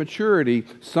liberty and maturity,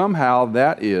 somehow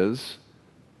that is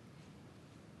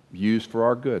used for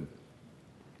our good.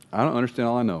 I don't understand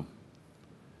all I know.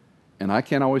 And I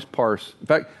can't always parse. In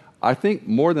fact, I think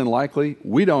more than likely,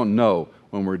 we don't know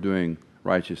when we're doing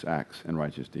righteous acts and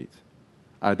righteous deeds.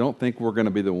 I don't think we're going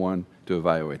to be the one to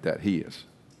evaluate that. He is.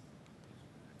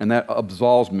 And that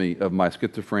absolves me of my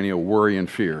schizophrenia, worry, and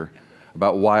fear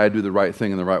about why I do the right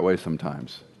thing in the right way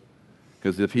sometimes.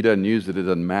 Because if he doesn't use it, it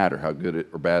doesn't matter how good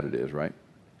or bad it is, right?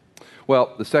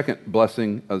 Well, the second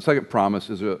blessing, the second promise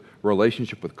is a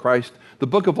relationship with Christ. The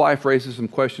book of life raises some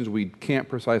questions we can't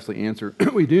precisely answer.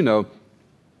 We do know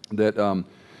that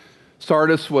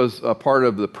Sardis was a part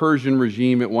of the Persian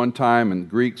regime at one time, and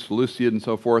Greeks, Seleucid, and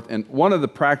so forth. And one of the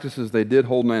practices they did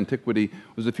hold in antiquity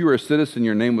was if you were a citizen,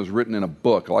 your name was written in a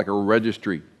book, like a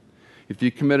registry. If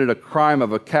you committed a crime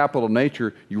of a capital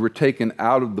nature, you were taken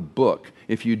out of the book.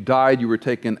 If you died, you were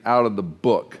taken out of the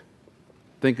book.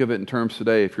 Think of it in terms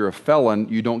today. If you're a felon,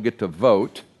 you don't get to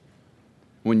vote.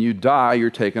 When you die, you're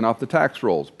taken off the tax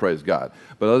rolls, praise God.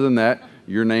 But other than that,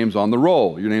 your name's on the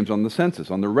roll, your name's on the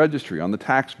census, on the registry, on the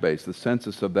tax base, the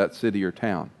census of that city or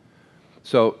town.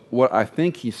 So what I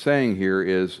think he's saying here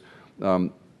is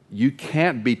you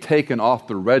can't be taken off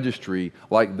the registry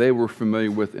like they were familiar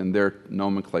with in their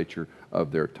nomenclature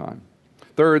of their time.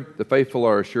 Third, the faithful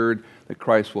are assured that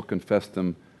Christ will confess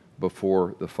them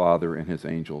before the Father and his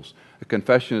angels. A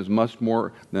confession is much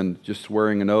more than just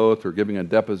swearing an oath or giving a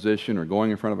deposition or going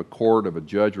in front of a court of a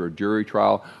judge or a jury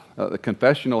trial. The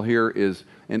confessional here is,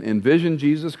 envision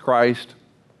Jesus Christ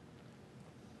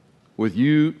with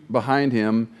you behind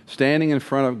him, standing in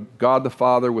front of God the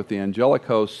Father with the angelic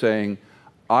host saying,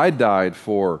 I died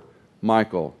for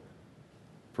Michael,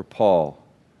 for Paul,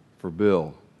 for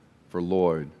Bill, for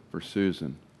Lloyd, for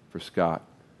Susan, for Scott,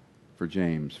 for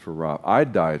James, for Rob. I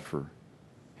died for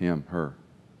him, her.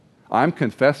 I'm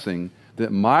confessing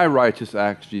that my righteous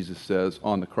acts, Jesus says,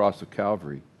 on the cross of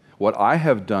Calvary, what I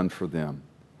have done for them,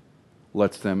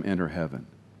 lets them enter heaven.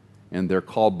 And they're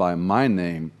called by my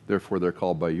name, therefore they're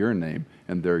called by your name,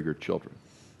 and they're your children.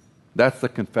 That's the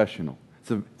confessional.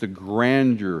 It's a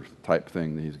grandeur type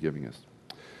thing that he's giving us.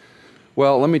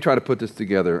 Well, let me try to put this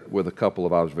together with a couple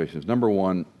of observations. Number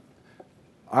one,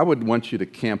 I would want you to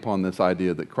camp on this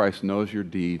idea that Christ knows your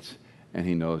deeds and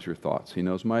he knows your thoughts. He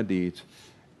knows my deeds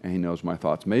and he knows my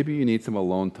thoughts. Maybe you need some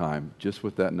alone time just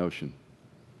with that notion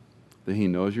that he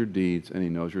knows your deeds and he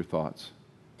knows your thoughts.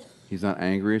 He's not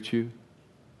angry at you.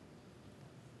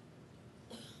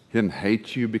 He doesn't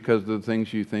hate you because of the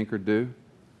things you think or do.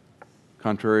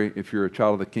 Contrary, if you're a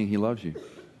child of the King, he loves you.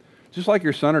 Just like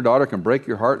your son or daughter can break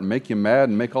your heart and make you mad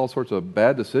and make all sorts of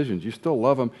bad decisions, you still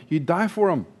love them. You die for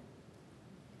them.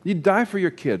 You die for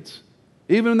your kids,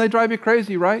 even when they drive you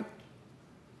crazy, right?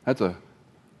 That's a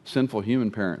sinful human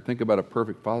parent. Think about a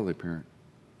perfect fatherly parent.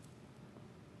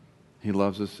 He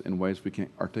loves us in ways we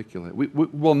can't articulate.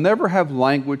 We'll never have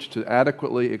language to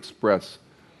adequately express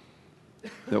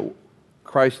that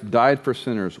Christ died for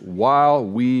sinners while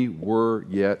we were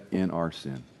yet in our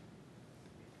sin.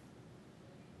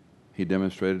 He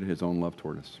demonstrated his own love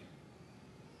toward us.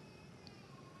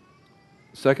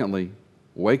 Secondly,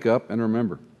 wake up and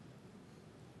remember.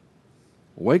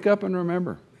 Wake up and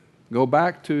remember. Go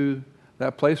back to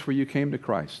that place where you came to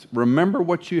Christ. Remember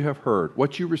what you have heard,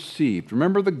 what you received.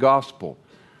 Remember the gospel.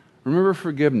 Remember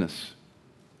forgiveness.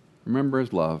 Remember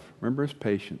his love. Remember his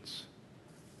patience.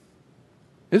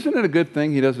 Isn't it a good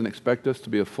thing he doesn't expect us to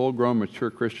be a full-grown, mature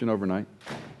Christian overnight?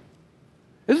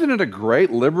 Isn't it a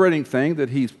great, liberating thing that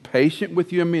he's patient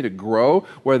with you and me to grow,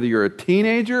 whether you're a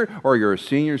teenager or you're a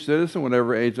senior citizen,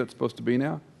 whatever age that's supposed to be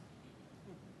now?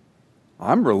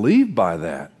 I'm relieved by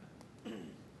that.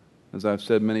 As I've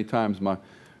said many times, my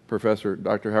professor,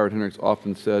 Dr. Howard Hendricks,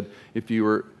 often said, if you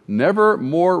were never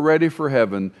more ready for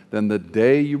heaven than the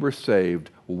day you were saved,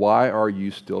 why are you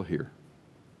still here?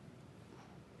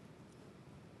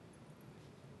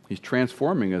 He's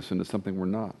transforming us into something we're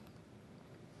not.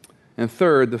 And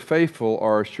third, the faithful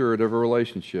are assured of a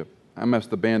relationship. I'm asked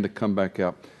the band to come back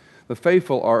out. The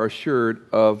faithful are assured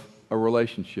of a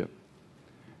relationship.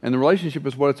 And the relationship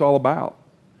is what it's all about.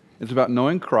 It's about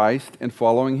knowing Christ and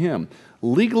following him.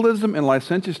 Legalism and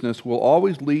licentiousness will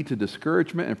always lead to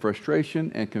discouragement and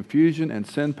frustration and confusion and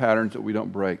sin patterns that we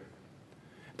don't break.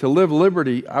 To live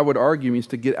liberty, I would argue, means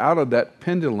to get out of that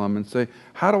pendulum and say,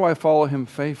 how do I follow him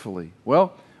faithfully?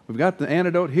 Well, we've got the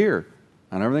antidote here.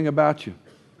 I know everything about you.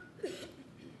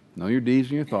 Know your deeds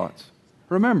and your thoughts.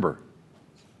 Remember.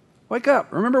 Wake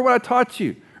up. Remember what I taught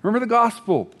you. Remember the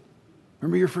gospel.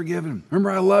 Remember you're forgiven.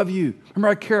 Remember I love you. Remember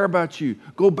I care about you.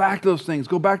 Go back to those things.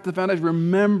 Go back to the foundation.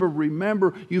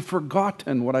 Remember you've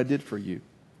forgotten what I did for you.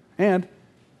 And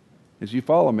as you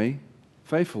follow me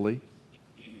faithfully,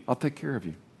 I'll take care of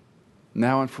you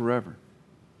now and forever.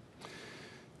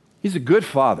 He's a good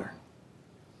father.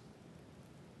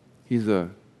 He's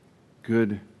a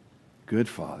good, good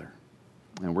Father.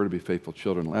 And we're to be faithful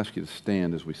children. I'll ask you to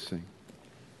stand as we sing.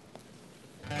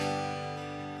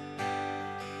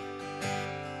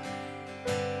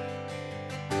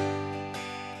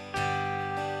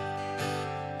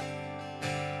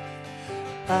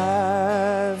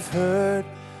 I've heard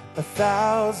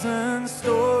 1,000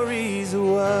 stories of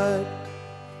what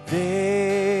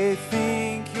they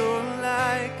think you're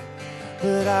like,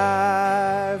 but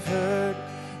I've heard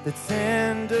the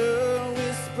tender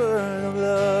whisper of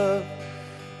love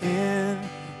in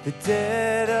the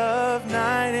dead of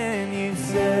night, and you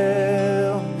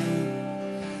tell me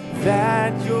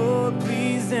that you're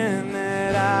pleased and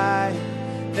that I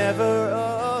never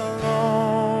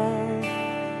alone.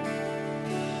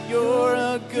 You're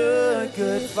a good,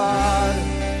 good Father.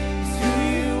 It's who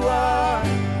you are.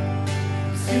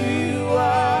 It's who you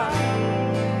are.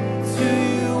 It's who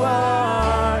you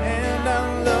are. And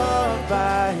I'm loved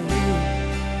by you.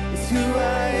 It's who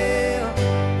I am.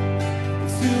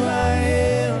 It's who I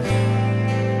am.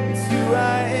 It's who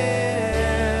I am.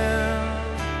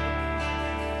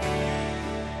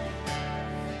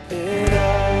 It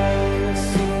all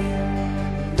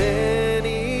seems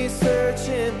many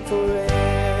searching for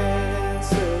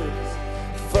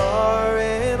far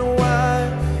and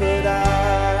wide, but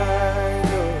I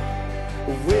know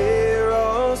we're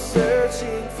all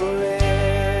searching for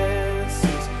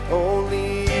answers.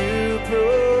 Only you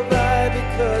provide,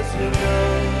 because you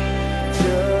know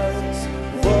just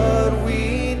what we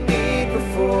need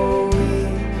before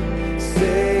we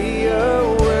say a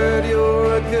word.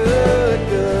 You're a good,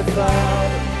 good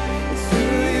Father. It's who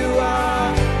you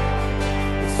are.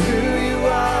 It's who you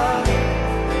are.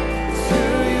 It's who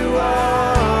you are.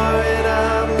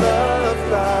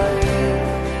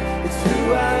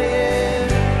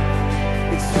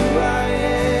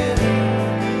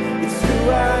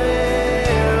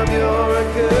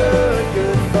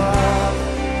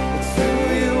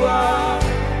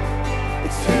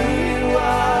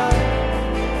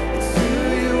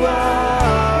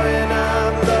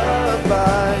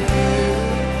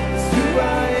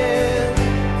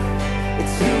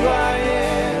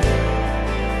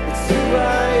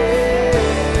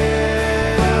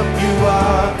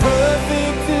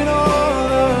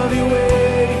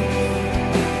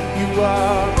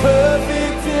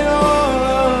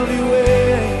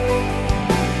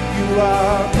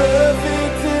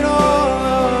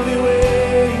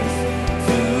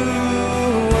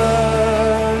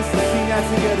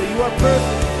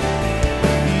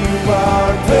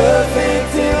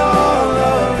 Perfect in all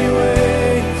of your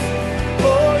ways.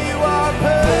 Oh, you are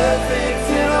perfect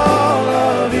in all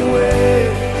of your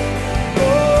ways.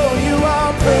 Oh, you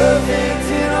are perfect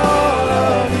in all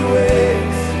of your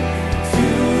ways to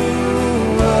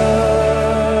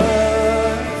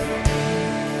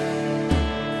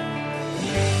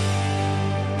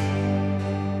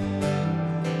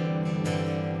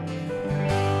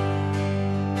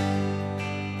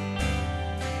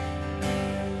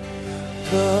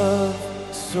love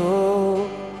so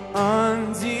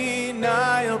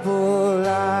undeniable,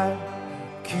 I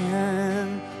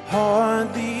can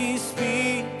hardly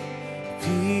speak.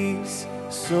 Peace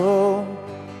so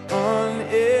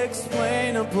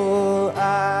unexplainable,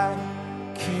 I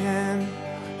can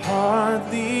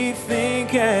hardly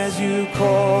think as you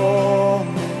call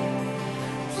me.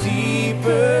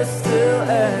 Deeper still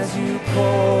as you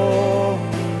call me.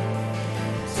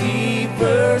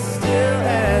 Deeper still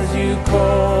as you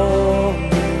call me.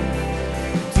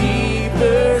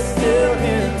 Deeper still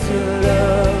into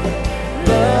love,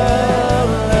 love,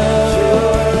 love.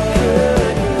 You're a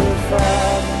good, good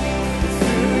Father. It's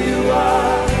who you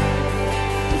are.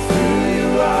 It's who you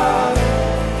are.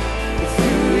 It's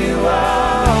who you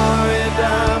are. And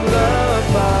I'm loved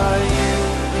by you.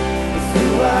 It's who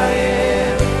I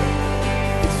am.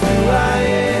 It's who I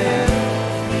am.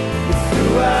 It's who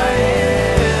I am.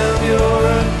 You're a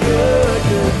good,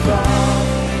 good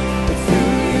Father.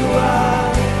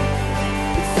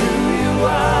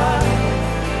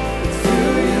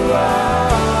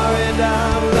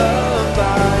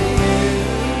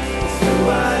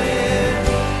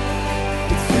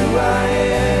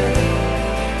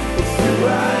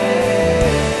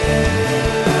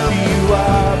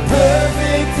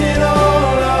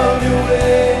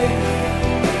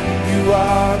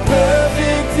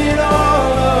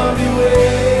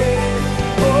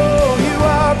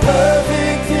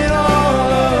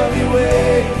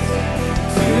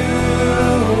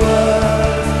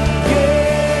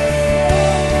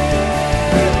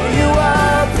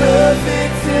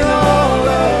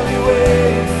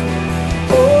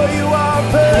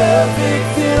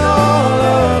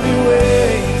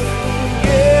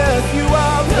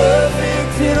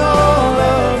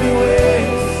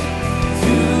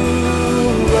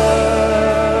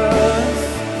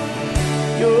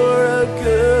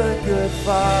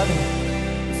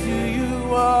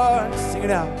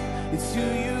 It's who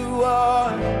you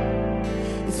are.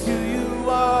 It's who you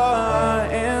are,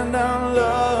 and I'm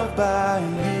loved by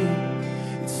you.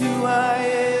 It's who I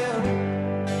am.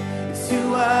 It's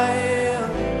who I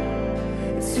am.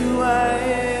 It's who I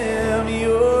am.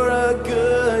 You're a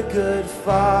good, good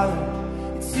Father.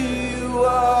 It's who you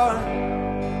are.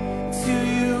 It's who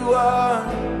you are.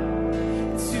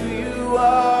 It's who you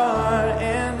are,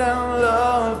 and I'm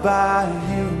loved by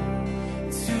you.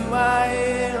 It's who I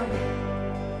am.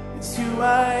 It's who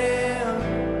I am.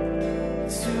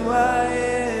 It's who I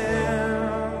am.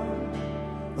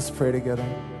 Let's pray together.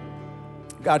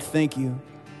 God, thank you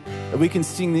that we can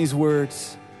sing these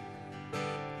words,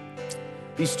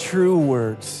 these true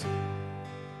words.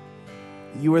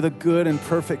 You are the good and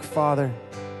perfect Father.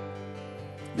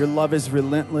 Your love is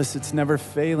relentless. It's never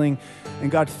failing.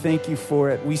 And God, thank you for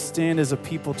it. We stand as a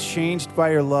people changed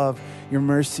by your love, your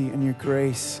mercy, and your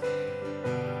grace.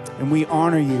 And we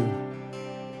honor you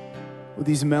with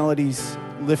these melodies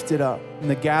lifted up in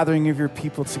the gathering of your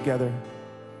people together.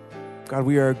 God,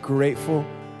 we are a grateful,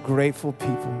 grateful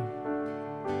people.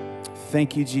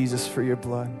 Thank you, Jesus, for your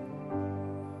blood.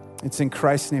 It's in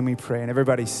Christ's name we pray. And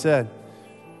everybody said,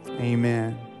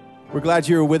 amen. We're glad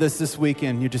you were with us this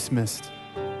weekend. You're dismissed.